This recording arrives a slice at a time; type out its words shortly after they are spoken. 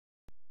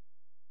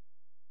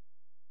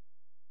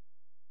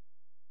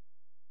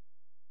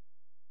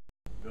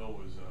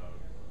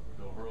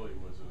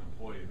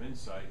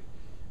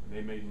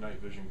they made night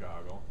vision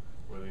goggle,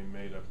 where they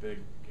made a big,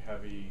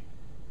 heavy,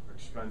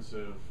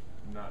 expensive,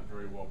 not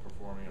very well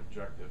performing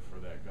objective for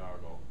that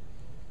goggle.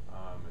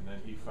 And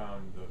then he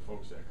found the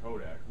folks at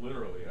Kodak,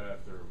 literally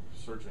after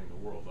searching the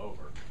world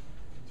over,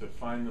 to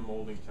find the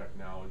molding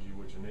technology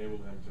which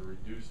enabled him to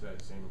reduce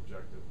that same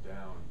objective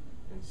down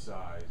in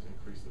size,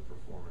 increase the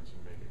performance, and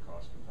make it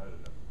cost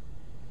competitive.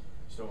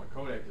 So when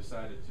Kodak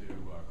decided to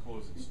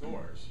close its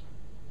stores,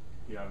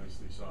 he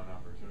obviously saw an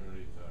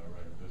opportunity to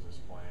write a business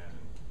plan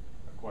and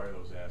acquire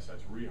those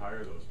assets,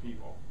 rehire those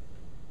people.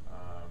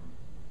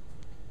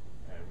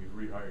 And we've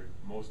rehired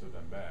most of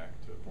them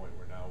back to the point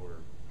where now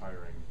we're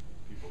hiring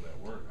people that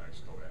weren't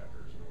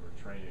ex-Kodakers, and we're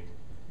training,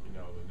 you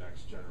know, the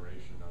next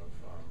generation of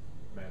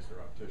master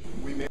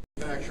opticians. We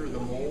manufacture the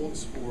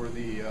molds for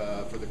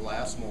the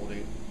glass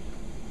molding,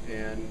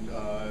 and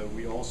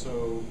we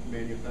also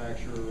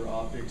manufacture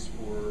optics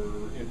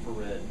for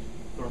infrared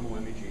thermal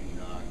imaging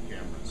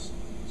cameras.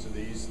 So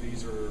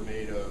these are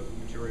made of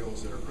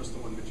materials that are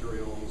crystalline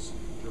materials,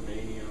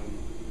 germanium,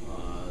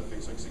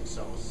 things like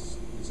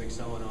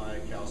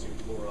zinc-selenide, calcium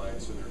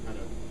chloride. So they're kind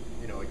of,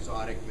 you know,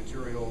 exotic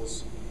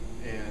materials,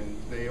 and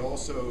they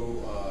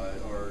also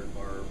are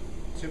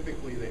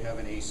typically they have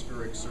an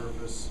aspheric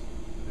surface.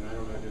 And I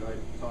don't know, did I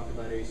talk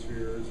about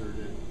aspheres, or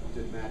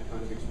did Matt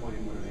kind of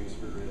explain what an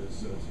asphere is?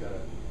 So it's got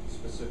a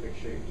specific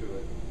shape to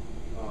it.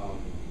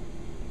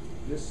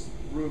 This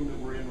room that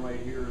we're in right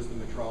here is the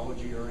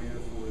metrology area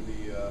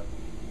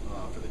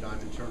for the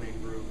diamond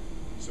turning group.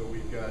 So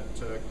we've got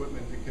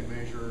equipment that can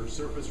measure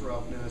surface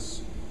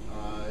roughness,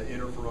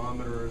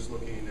 interferometers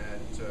looking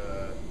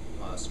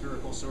at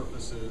spherical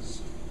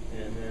surfaces,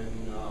 and then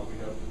we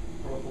have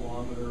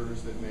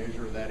profilometers that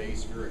measure that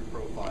aspheric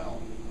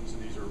profile. So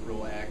these are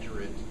real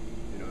accurate,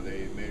 you know,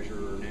 they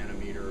measure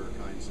nanometer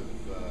kinds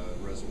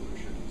of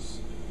resolutions,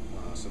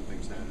 some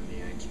things down in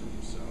the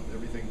angstroms. So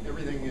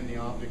everything in the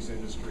optics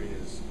industry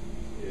is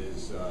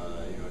you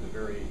know, to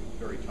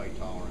very tight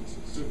tolerances.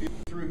 So if you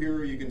look through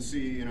here, you can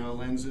see, you know,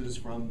 lenses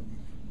from,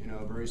 you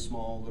know, very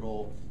small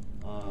little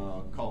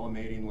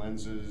collimating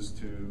lenses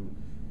to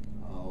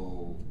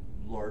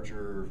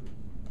larger,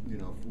 you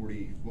know,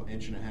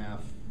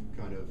 40-inch-and-a-half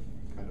kind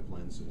of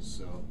lenses.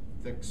 So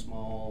thick,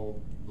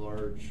 small,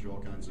 large,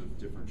 all kinds of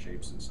different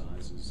shapes and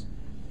sizes.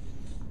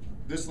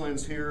 This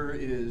lens here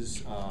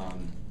is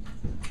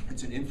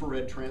it's an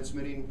infrared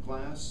transmitting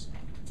glass,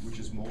 which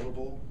is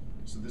moldable.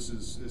 So this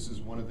is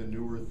one of the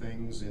newer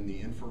things in the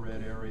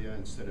infrared area.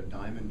 Instead of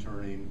diamond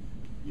turning,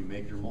 you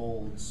make your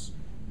molds,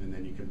 and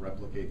then you can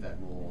replicate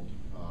that mold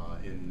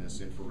in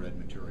this infrared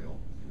material,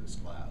 in this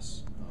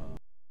glass.